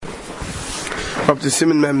Up to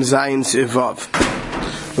Siman Mem Zayin Sivav.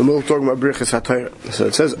 We're more talking about Birchas HaTorah. So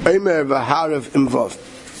it says, Omer v'harav imvav.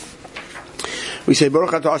 We say, Baruch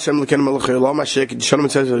atah Hashem l'ken melech haolam asher k'dishanim,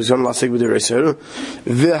 it says, V'zon l'asik b'direi Seira,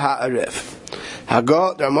 v'ha'aref.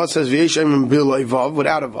 Hagot, the Ramah says, V'yesh omer b'loi vav,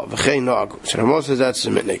 without a vav, v'chein nog. So the Ramah says, that's the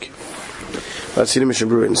mitnik. Let's see the Mishnah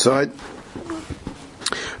Berurah inside.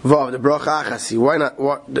 Vav, the bracha achasi. Why not?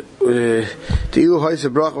 What? The ilu hoyse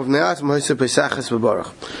bracha of ne'atzim hoyse pesachas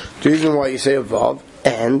v'baruch. The reason why you say a vav,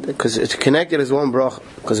 and because it's connected as one bracha,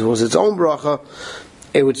 because if it was its own bracha,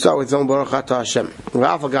 it would start with its own baruch atah Hashem.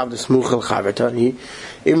 Rafa gave the smuch el chaveta.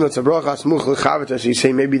 Even though it's a bracha smuch el chaveta, so you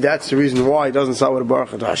say maybe that's the reason why it doesn't start with a baruch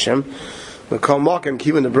atah Hashem. But kol makom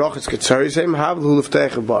keeping the brachas ketzari, say have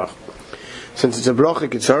l'huleftech baruch. Since it's a bracha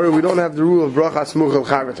ketzari, we don't have the rule of bracha smuch el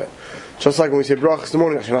chaveta. Just like when we say brachas in the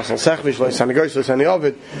morning,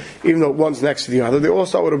 even though one's next to the other, they all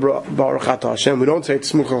start with a baruch atah Hashem. We don't say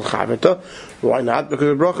it's smuch el chaveta. Why not?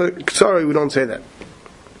 Because the bracha ketzari, we don't say that.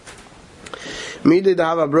 Me did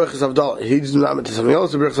have a brachas of dal. He does not to something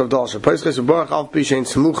else. The brachas of dal. So Pesach is baruch al pishein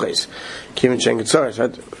smuches. Kivin shen ketzari.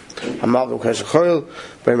 Right? Hamalvim kesher choil.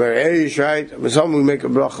 By Mary right? But some we make a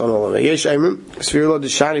bracha on all of it. Yesh aimim. Sfirlo the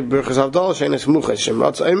shani brachas of dal. Shein smuches.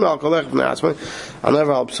 Shemratz aimim al kolech b'ne'atzmai. I'll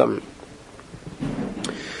never help some.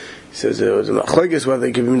 He says it was a machlokes whether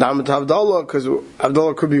they give him damet to Havdalah, because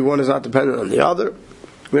Havdalah could be one is not dependent on the other.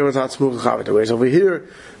 Maybe it's not smuch chavita. Whereas over here,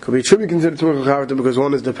 it should be considered smuch chavita because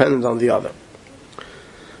one is dependent on the other.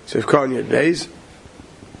 So if Khan Yud Beis,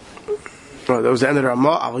 that was the end of the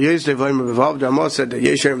Ramah. Aval Yosef Vaymer Bevav. The Ramah said that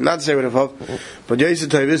Yeshem not to say with a vav, but Yosef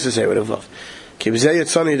Tavis to say with a vav. Kibzei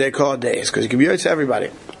Yitzani they call it days because it can be Yosef to everybody.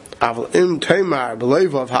 Aval Im Taimar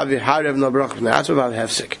B'Leivav Havi Harev Nabrach B'Ne'atzvav Havi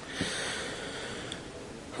Hefsek.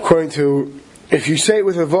 According to, if you say it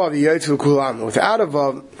with a vav, you yotzu kulam. Without a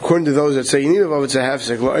vav, according to those that say you need a vav, it's a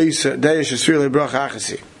hefsek. La'isa deyish esfir le'brach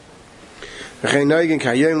achasi. V'chein noigin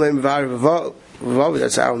k'hayyim le'im v'var v'vav,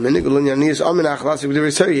 that's our minig. L'nyan niyas amin achlasi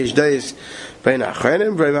b'divrei Seira, yesh deyish bein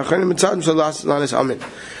achenim, v'rei v'achenim mitzadim, so lanis amin.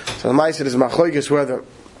 So the Ma'aseh is machlokes whether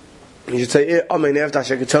you should say amin after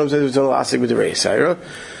Hashem Ketzanim says it's only lasik b'divrei Seira.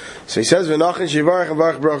 So he says, "V'nachin shivarach and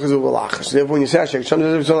varach brachas u'v'lachas." So therefore, when you say Hashem Ketzanim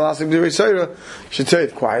says it's only lasik b'divrei Seira, you should say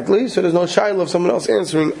it quietly, so there's no shayla of someone else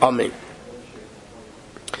answering amin.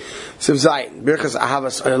 Siv Zayin, birchas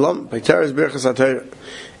ahavas olam, Peiteres birchas HaTorah.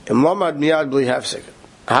 Im lamad miyad b'li hefsek.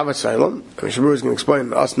 Ahavas olam. Mishnah Berurah is going to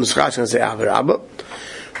explain. Us Nuschach is going to say ahavah.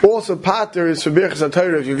 Also, pater is for birchas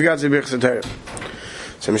HaTorah if you forgot to say birchas HaTorah.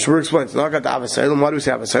 So Mishnah Berurah explains. Not got ahavas olam. Why do we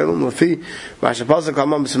say ahavas olam? Lefi ma'ashapasek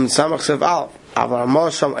lamam b'sim samach sev alf. Avar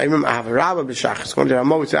Ramah sham aimim ahavah b'shachas. According to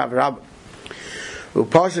Ramah, we say ahavah.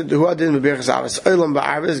 Upashet who adin b'birchas ahavas olam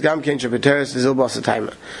ba'arvis gam ken shepeteres zilbas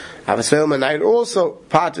atayma. Ahavas olam and night also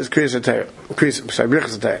part is kriyas HaTorah.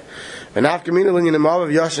 Birchas HaTorah. When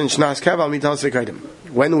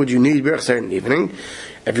would you need birchas HaTorah in the evening?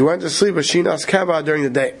 If you went to sleep, a shinas keva during the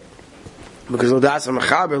day, because that's a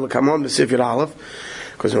mechaber l'kamon b'sifyat aleph.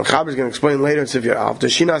 Because the mechaber is going to explain later in sifyat aleph. The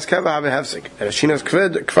shinas keva have a hefsek, and a shinas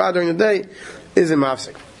keva during the day is a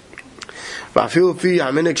mafsek. Even though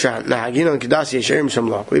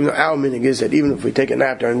our minig is that even if we take a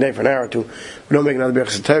nap during the day for an hour or two, we don't make another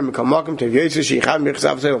birchas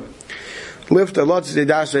HaTorah. Lift a lot to the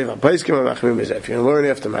dash if you learn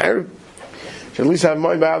after Ma'ariv, you should at least have in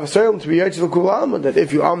mind by Ahavas Olam to be Yotzu Kulam, that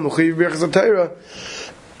if you am Mechuyev birchas HaTorah,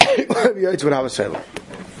 you have Yotzu with Ahavas Olam.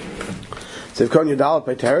 So if Kon Yudal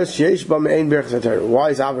Peiteres, Yesh Ba Me'ein birchas HaTorah. Why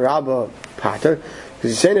is Avar Rabba pater?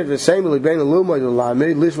 Because he's saying it the same like Bein L'Lumay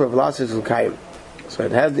L'Lamid Lishma V'Lasis L'Kayim. So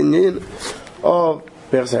it has the name of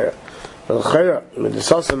birchas HaTorah. L'Chayra, with the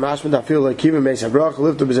Sasa Mashmad, I feel like Kivim Beis HaBrach,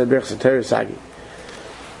 lift up his birchas HaTorah Sagi.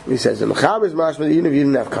 He says the mechaber is mashmad even if you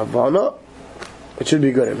didn't have kavana, it should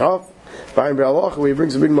be good enough. By Halacha, where he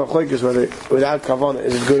brings a big machlokes whether without kavana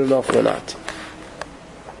is it good enough or not.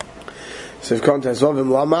 So if contest of him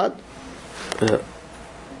lamad,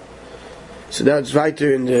 so that's right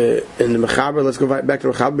there in the mechaber. Let's go right back to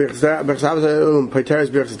mechaber.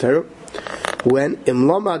 When im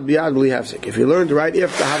lamad biad b'li hefsek, if you learn to write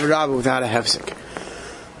if the havarabah without a hefsek,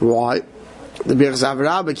 why? The birchas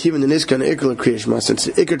avarabah even in iska and ikar kriyishma, since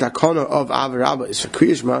the ikar takana of avarabah is for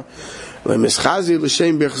kriyishma, we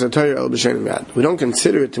don't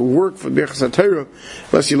consider it to work for birchas HaTorah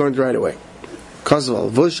unless you learn it right away. That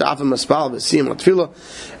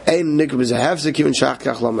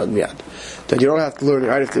you don't have to learn it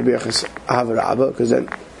right after birchas avarabah, because then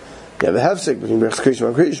you have a hefsek between birchas kriyishma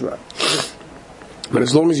and kriyishma. But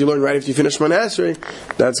as long as you learn right after you finish Shemona Esrei,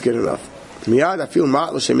 that's good enough. Miyad, I feel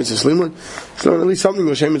mat l'shem mitzvah slimud. So at least something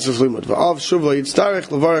l'shem mitzvah slimud. V'av shuvla yitztarech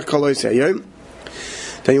levarech kol oisei hayom.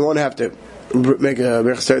 Then you won't have to make a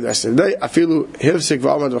Birchas Torah the rest of the day. Afilu hifsik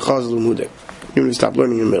v'amad v'chazal l'mudei. Even if you stop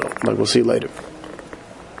learning in the middle, like we'll see later.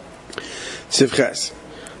 Sivches.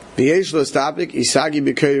 V'yesh lo stapik isagi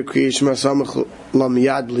b'kei kriyat shema samach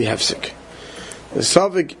lamiyad b'li hefsik. The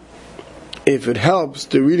suffix, if it helps,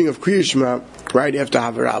 the reading of Kriyat Shema right after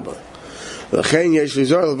Havarabba.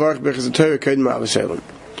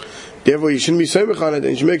 Therefore, you shouldn't be saying on it, and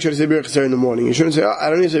you should make sure to say Birchas Torah in the morning. You shouldn't say, I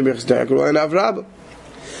don't need to say Birchas Torah, I can rely on Havarabba.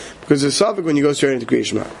 Because the suffix when you go straight into Kriyat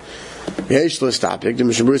Shema. Yesh lo stapik, the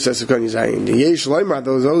Mishnah Berurah says, the Yesh loimar,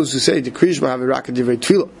 those who say the Kriyat Shema have a rakat divrei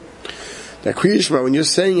tefillah. The Kriyat Shema, when you're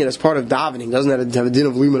saying it as part of davening, doesn't have a din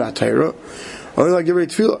of limud HaTorah. Only like divrei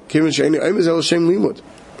tefillah. Kivin she'eni oimez el shem limud.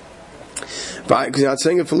 Because you're not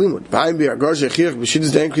saying it for limud. V'ayim bi'argar she'chiach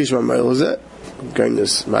b'shidus dein Kriyat Shema ma'il is it? Going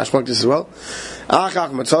this mashmak this as well.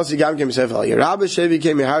 Achach matzasi gam kem yisef al yerabah shevi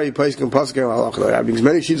kem yehari pais kem pasuk kem halach lo yerabah. Because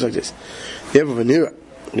many sheets like this. Therefore v'nira.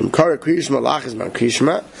 Imkara Kriyat Shema lachas man Kriyat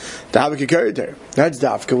Shema. Davik yikari there. That's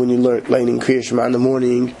dafka when you learn learning Kriyat Shema in the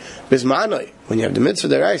morning. Bismanoi. When you have the mitzvah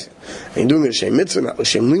there, and you're doing it l'shem mitzvah, not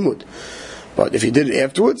l'shem limud. But if you did it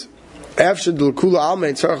afterwards, after the kula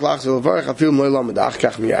almein tzarich lachas v'levarich afil moy lamed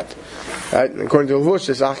achkach miyad. Right? And according to the Levush,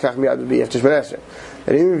 this achkach miyad would be after Shemon Esrei.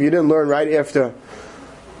 And even if you didn't learn right after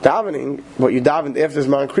davening, but you davened after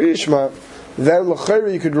Zman Kriyat Shema, then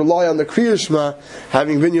l'chayra you could rely on the Kriyat Shema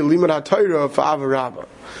having been your limud HaTorah for Havarabba.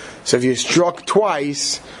 So if you struck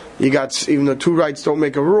twice, you got, even though two rights don't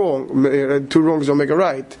make a wrong, two wrongs don't make a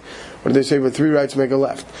right. What do they say? But three rights make a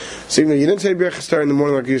left. So even though you didn't say Birchas Torah in the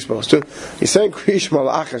morning like you're supposed to, you're saying Kriyat Shema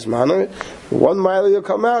la'achas manor. One mile you'll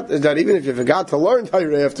come out is that even if you forgot to learn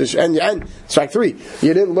Torah after, and strike three,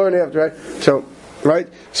 you didn't learn after, right? So, right?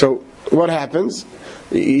 So what happens?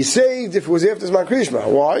 You saved if it was after Zman Kriyat Shema.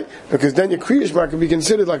 Why? Because then your Kriyat Shema could be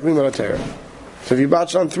considered like limud HaTorah. So if you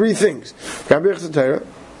botched on three things, got Birchas Torah,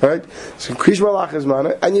 right? So Kriyat Shema la'achas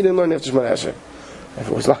manor, and you didn't learn after Shemon Esrei. If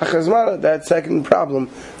it was lachas mara, that second problem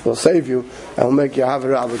will save you and will make you have a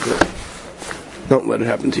rabbi good. Don't let it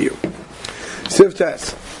happen to you. Siv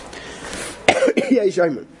Tes.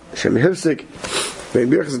 Yeishayim. Shem hifsik. Ve'im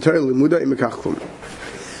birchas HaTorah limuda imekach klum.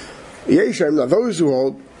 Yeishayim. Now those who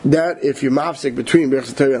hold that if you're mafsik between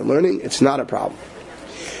birchas HaTorah and learning, it's not a problem.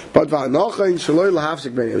 But va'anochayin shaloi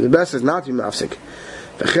lahafsik b'nei. The best is not to be mafsik.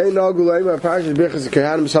 V'chein nagu le'ima parashas birchas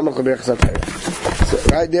HaKohanim samach birchas HaTorah.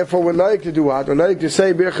 Right, therefore we're not to do what? We're not to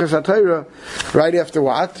say Birchas HaTorah right after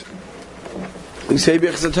what? We say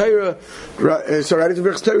Birchas HaTorah, so right after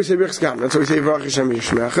Birchas HaTorah we say Birchas Gam. That's why we say Baruch Hashem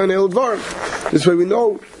Yishmeach and El Dvarim. This way we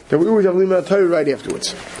know that we always have limud HaTorah right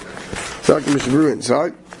afterwards. So like the Mishnah Berurah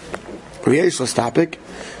inside, V'yesh lo stapik,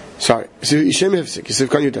 sorry, so Yishem Hifsik, Yisif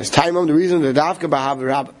Kan Yutas, Taimam, the reason that Davka B'Hav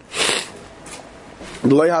Rabbah,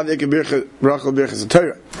 the Loi Hav Yeke Birchas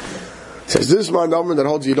HaTorah. Says this is my number that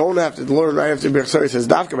holds you don't have to learn right after Birchas Torah. Says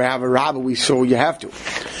Dafka I have a rabbi, we saw you have to.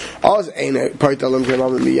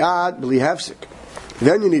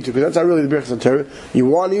 Then you need to, because that's not really the Birchas Torah. You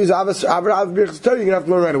want to use Birchas Torah, you're gonna have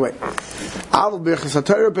to learn right away.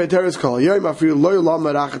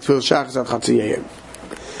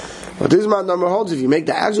 But this is my number holds. If you make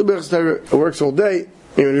the actual Birchas Torah, it works all day.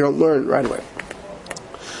 You don't learn right away.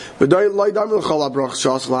 It's not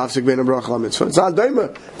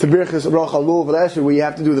daima to birchas bracha lulav and esher where you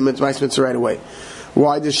have to do the mitzvah right away.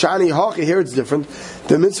 Why? The shani hachi here it's different.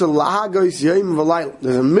 The mitzvah lahagos yom v'layla.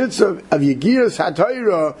 There's a mitzvah of yigiras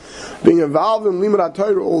haTorah being involved in limud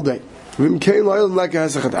HaTorah all day.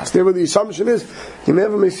 Therefore, the assumption is you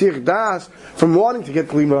never mesich das from wanting to get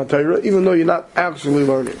to limud HaTorah, even though you're not actually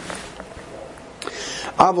learning.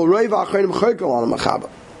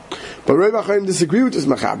 But Rav Achayim disagree with this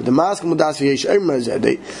mechaber. The mask mudas yesh emra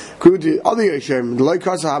they agree with the other yeshem. The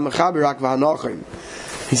loikasa ha mechaber rak v'hanachim.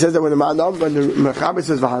 He says that when the mechaber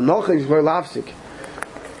says v'hanachim, he's very lafsik.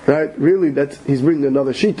 Right? Really, he's bringing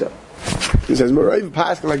another shita. He says Rav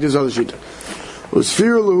paskin like this other shita.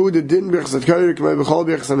 Usfir lahu the din birchas HaTorah k'mei b'chol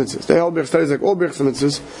birchas HaMitzvos. They all birchas HaTorah is like all birchas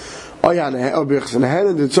HaMitzvos. Oh yeah, all birchas and hand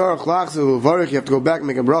and the tzarach lachs v'varich. You have to go back and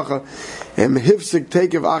make a bracha and hifsik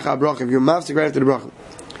takev acha bracha. If you're mafsik right after the bracha.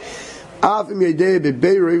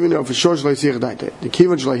 Even though for sure the kivan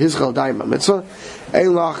shalai hischal daima mitzvah,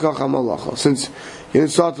 ein lachach amalacha. Since you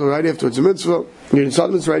didn't start right afterwards a mitzvah, you didn't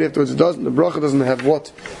start the mitzvah right afterwards. The bracha doesn't have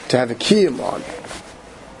what to have a kiyum on.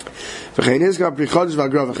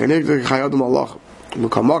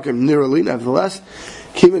 Nevertheless,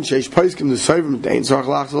 kivan sheish paiskim the seivim dein tzarich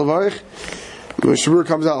lachs levarich. When Shabur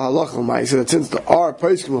comes out halach, he said that since the R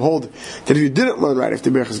paiskim hold that if you didn't learn right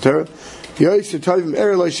after Birchas Torah. If you realize you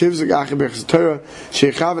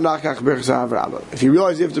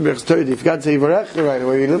have to Birchas Torah, you forgot to say Yivarech right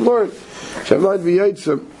away, you didn't learn.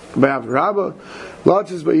 by Avrabba,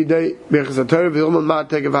 lots is by Yidei Birchas HaTorah v'ilmon ma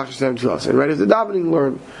take a v'achasem tefillas. And right as the davening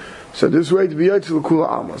learn. So this way to be Yotze l'kula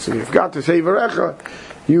alma. So if you forgot to say Varecha,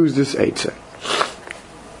 use this eitzah.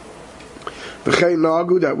 V'chein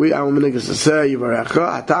nagu that we our minhag is to say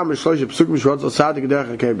Varecha. Hatam shlosh psukim shvot l'sadik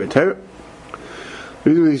derech hakei b'Torah.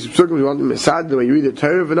 Reason these psukim we want them inside the way you read the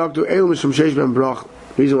Torah v'naktu elu mishum sheish ben brach.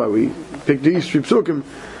 Reason why we pick these three psukim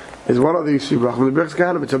is one of these three brachim. The Birchas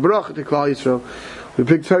Kahanim, it's a bracha to Klal Yisrael. We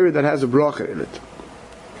pick Torah that has a bracha in it.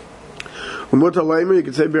 You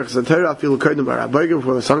can say Birchas HaTorah, I feel Kodim Bar HaBoger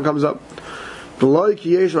before the sun comes up. You don't have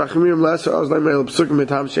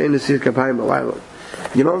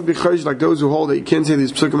to be chosh like those who hold that you can't say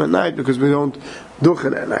these psukim at night because we don't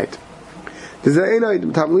duchen at night. Because the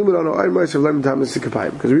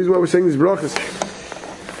reason why we're saying these brachas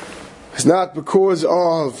is not because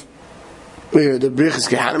of the Birchas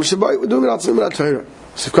Kahanim Shabbat, we're doing it outside of Torah.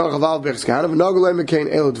 So if Chaval Birchas Kahanim, Nagolem Kain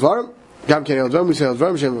El Dvarim, Gam Kain El Dvarim, we say El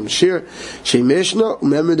Dvarim, Shem Mashir, Shem Mishnah,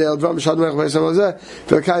 Umemid El Dvarim, Shad Melech Vayisam Azeh,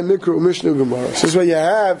 Velkai Mikro, Mishnah, Gemara. So this is where you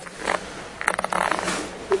have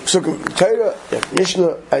Psukim Torah, you have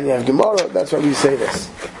Mishnah, and you have Gemara. That's why we say this.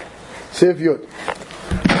 Sif Yud.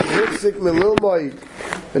 Yitzik Melil Moed,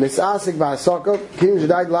 when it's Asik V'Asakah, Kim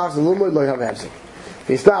Shadai Lachs and Lumod, Lo Yav Hefsik. If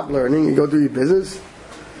you stop learning, you go do your business.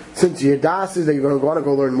 Since your das is that you're going to want to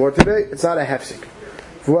go learn more today, it's not a hefsik.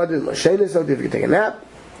 If you can take a nap,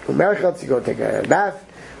 you go take a bath,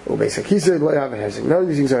 or basically have a hefsik. None of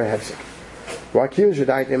these things are a hefsik. Why should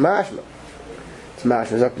I take mashma? It's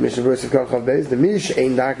mashma. It's up to Mishnah verse of Kachav Beis. The mish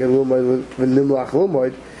ain't dark and lumoid v'nimlach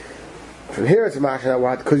lumoid. From here it's a mashma.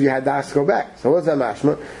 What? Because you had das to go back. So what's that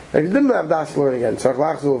mashma? If you didn't have das to learn again, so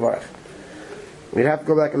we'd have to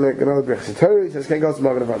go back and make another Birchas HaTorah. He says, can't go to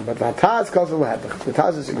Magen Avraham. But the Taz calls it Lahadach. The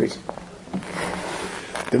Taz disagrees.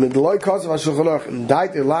 The Midloi calls it HaShulchan Aruch in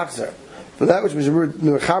Dait Lachzer. For that which Mishabur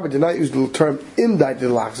Nechaber did not use the term in Dait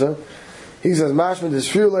Lachzer, he says, Mashma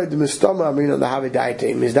Desfirulei de Mistama Amin on the Havi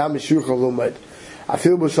Daite, Mizdam Mishucha Lumad,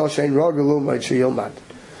 Afil B'Shal Shein Roga Lumad Sheyilmad.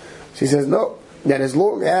 So he says, no, that as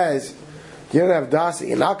long as you don't have Dasa,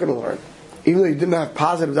 you're not going to learn. Even though you didn't have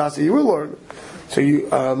positive Dasa, you will learn. So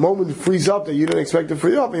you, a moment frees up that you didn't expect to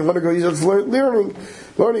free up, and you want to go use learning,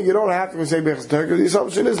 you don't have to say Birchas HaTorah, because the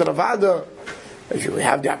assumption is that if you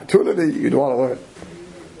have the opportunity, you'd want to learn.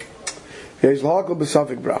 Here's L'Hakol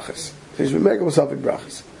B'Safik Brachas. Here's L'Mekol B'Safik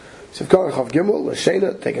Brachas. So if Kach Chav Gimel,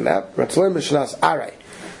 L'Shena, take a nap, Ratzleim L'Shnas Arei.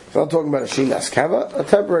 If I'm talking about a Shinas Kava, a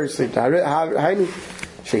temporary sleep, Haini,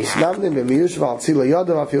 Sheisnavnim, B'Miyush, V'Altzila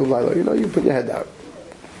Yadav, Afil Laila, you put your head down.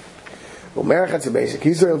 Umerchat's a basic.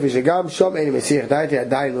 Israel Vishagam Shom Any Messiah Daiti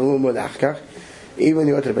Adayin Lumud Achkach. Even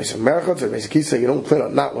the other basic Merchat's a basic Israel, you don't plan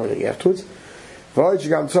on not learning afterwards. V'Hoi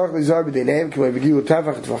Tzorch Lizar B'Dei Neim K'mei B'Gilu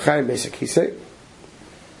Tavach T'Vachayim basic Israel.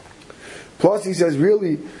 Plus he says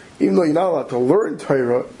really, even though you're not allowed to learn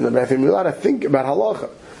Torah in the bathroom, you're allowed to think about halacha.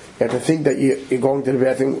 You have to think that you're going to the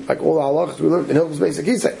bathroom like all the halachas we learned in Hilchos basic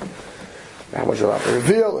Israel. How much you're allowed to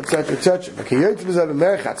reveal, etc., etc. V'Kiyot B'Zav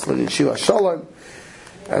Merchat's L'Nin Shila Shalom.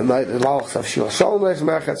 And the halachas of Shila Shalom Leis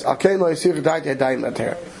Merchatz Alkein Lo Yisich Daiti Adayin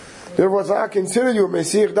L'Torah. Therefore, it's not considered you a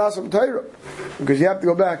Mesich Dasam Torah because you have to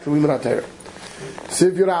go back to Limud HaTorah.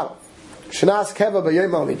 Siv Yud Shnas Keva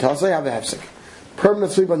B'Yom Al Mitasa have a hefsek.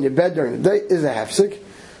 Permanent sleep on your bed during the day is a hefsek.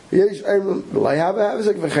 Yesh Eimon L'Lai have a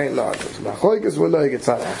hefsek V'chein Na'atos. Machlokes when it's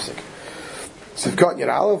not a hefsek. Siv Kat Yud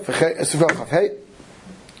Aleph Siv Chav Hey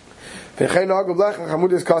V'chein Na'agov Lech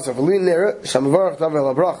L'Chamud Yis Kasaf V'lin Nera Shamavarach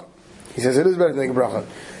Tavel Abrach. He says it is better to make a bracha.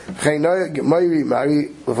 V'chein Noya Mayri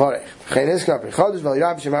Mari L'Varech V'chein Iskap Yichodesh V'al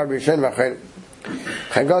Yirav Shemar B'Yishen V'chein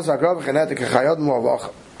V'chein Gaz V'akrav V'chein Hetek Chayot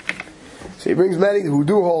M'Avacha. So he brings many who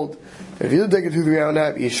do hold that if you do take a 2-3 hour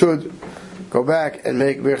nap, you should go back and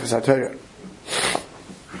make Birchas HaTorah.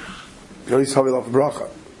 At least Havi Lach Bracha.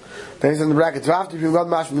 Then he says in the bracket, Tvafti B'im God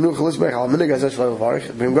Mash Menucha Lismech Al Minig Azesh Leil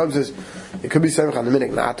Varich. B'im God says, it could be Semech on the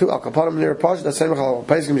Minig Natu, Al Kapanim Nir Pash, that Semech Al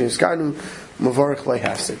Peskim Sheskarnu, Mavarich Lei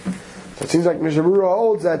Hafsid. So it seems like Mishabura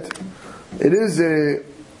holds that it is a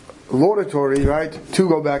laudatory, right, to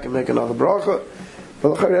go back and make another Bracha,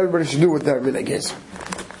 but everybody should do what their Minig is.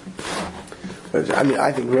 I mean,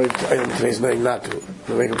 I think right today's night not to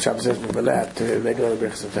wake up Shabbos but not to make another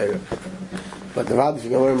Birchas HaTorah. But the Vad, if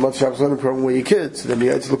you're going to learn much Shabbos learning program with your kids, then be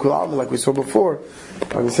able to look at like we saw before. I'm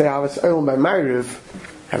going to say how it's owned by Ma'ariv,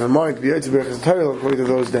 have in mind to be able to Birchas HaTorah according to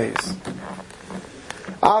those days.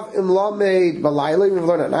 Av im lamed balayla, we've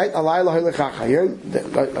learned at night. Alayla hoylech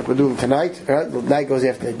hachayon, like we're doing tonight. Right, the night goes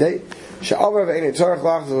after the day. She'avar ve'enei tzarich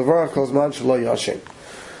lach z'levarach kolzman shelo yashin.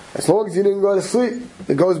 As long as you didn't go to sleep,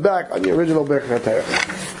 it goes back on the original Birchas HaTorah.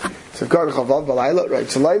 So Kar Chavav Balayla, right?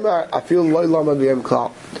 So Laimar, I feel Loy Lamad B'Yem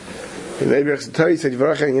Klal. Maybe Birchas HaTorah, you said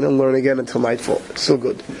Yivarech, and you don't learn again until nightfall. It's still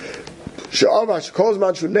good. She'avash calls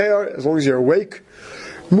man shuneir, as long as you're awake.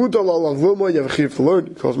 Mutal Allah Vilma, you have a chiyuv to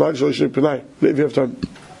learn. Calls man shloshim p'nai. Maybe you have time.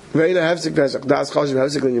 Ve'ina hefsik pesach. Das chashiv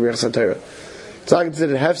hefsik when you're Birchas HaTorah. It's not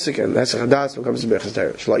considered hefsik, and that's a chadas when it comes to Birchas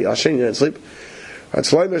HaTorah. Shalai yashin, you didn't sleep.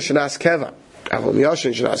 Atzloimer shenas keva. Avol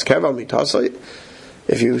miyashin shenas keva mitasai.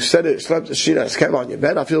 If you slept shenas keva on your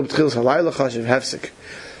bed, I feel b'tchilas halayla chashiv hefsik.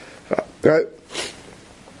 Right?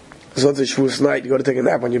 So let's say Shavuos night, you go to take a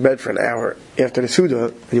nap on your bed for an hour after the Suda,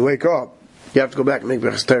 and you wake up, you have to go back and make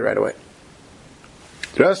Birchas HaTorah right away.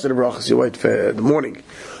 The rest of the brachas you wait for the morning.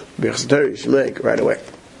 Birchas HaTorah you should make right away.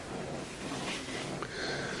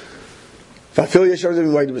 If I feel Yeshar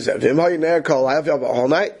Zim, wait to be said. If I never call, I have to have a whole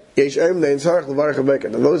night. Yeshem, the Tzarech Levarach HaBekah.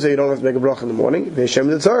 And those say you don't have to make a bracha in the morning. Yeshem,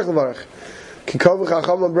 the Tzarech Levarach. Kikov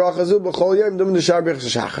Chacham Bracha Zu B'chol Yom Dum Nishar Birchas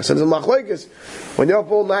HaShachar. So there's a machlokes. When you're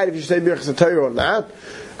up all night, if you say Birchas HaTorah or not,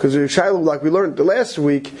 because we're shiloh, like we learned the last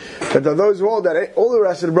week, that those who hold that all the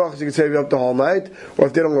rest of the brachas you can save up the whole night, or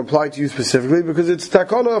if they don't apply to you specifically, because it's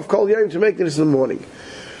takana of kol yom to make this in the morning.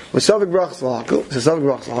 With Savik brachas l'hakol, it's a Savik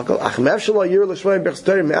brachas l'hakol. Achmev shalai yir l'shmei Birchas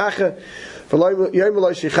HaTorah me'acha v'loy yom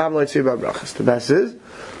v'loy shicham l'ay tzibah brachas. The best is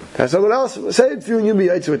have someone else say it for you and you be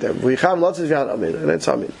yaitz with them. V'yicham lotzes v'yan amin, and that's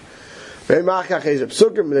amin. Ve'machach is a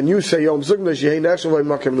psukim, and then you say yom psukim that shehei nechshel v'y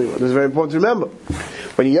makim lima. This is very important to remember.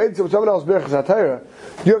 When you yaitz with someone else Birchas HaTorah,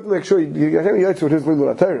 you have to make sure you yaitz with his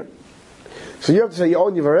limud HaTorah. So you have to say you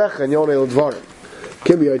own Yivarech and you own El Dvarim.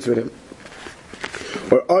 Can't be yaitz with him.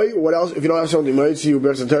 Or what else? If you don't have something to yaitz you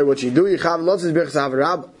Birchas HaTorah, what you do? You have lotzes Birchas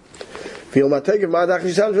HaVarab. If you'll not take it, Ma'adach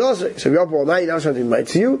Yisrael V'Yosei. So if you're up all night, you don't have something to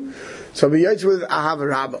yaitz you. So be yaitz with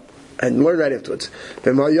Ahavarab and learn right afterwards.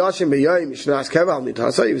 Then Ma'ayashim B'Yayim Yishnas Keval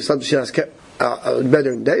Mitasa. You slept Yishnas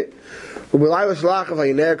better in the day. ובלילה שלח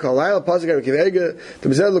וינער כל לילה פסק כרגע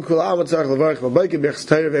תמזל כל עام צריך לברך בבית Birchas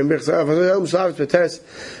HaTorah and Birchas HaTorah for him Shabbos betes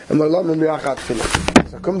and my love me achat finish.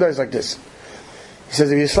 So come days like this. He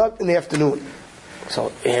says if you slept in the afternoon, so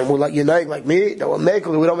and we'll let you night like me, that will make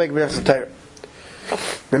we don't make Birchas HaTorah.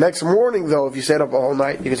 The next morning though, if you stayed up a whole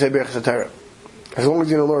night, you can say Birchas HaTorah. As long as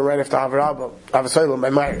you don't learn right after Avarabba, Avasaylum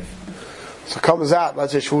by Meir. So comes out,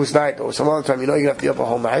 let's say Shavuos night or some other time, you know you're going to have to be up a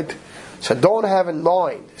whole night. So don't have in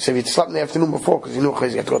mind. So if you slept in the afternoon before, because you know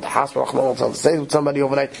you have to go to the hospital, stay with somebody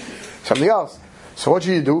overnight, something else. So what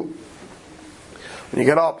should you do? When you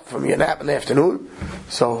get up from your nap in the afternoon,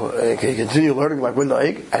 so you can continue learning like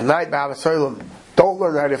Winnaig. At night, B'Avasaylum, don't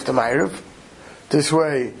learn right after Ma'ariv. This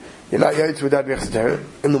way, you're not yaitz with that Birchas HaTorah.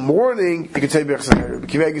 In the morning, you can say Birchas HaTorah.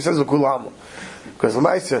 Kivegi says L'Kulam. Because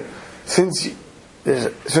L'Maisa, since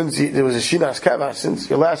there was a Shinas Keva, since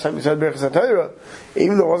your last time you said Birchas HaTorah,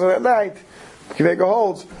 even though it wasn't at night, Kivega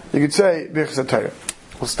holds, you could say Birchas HaTorah.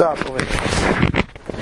 We'll stop over here.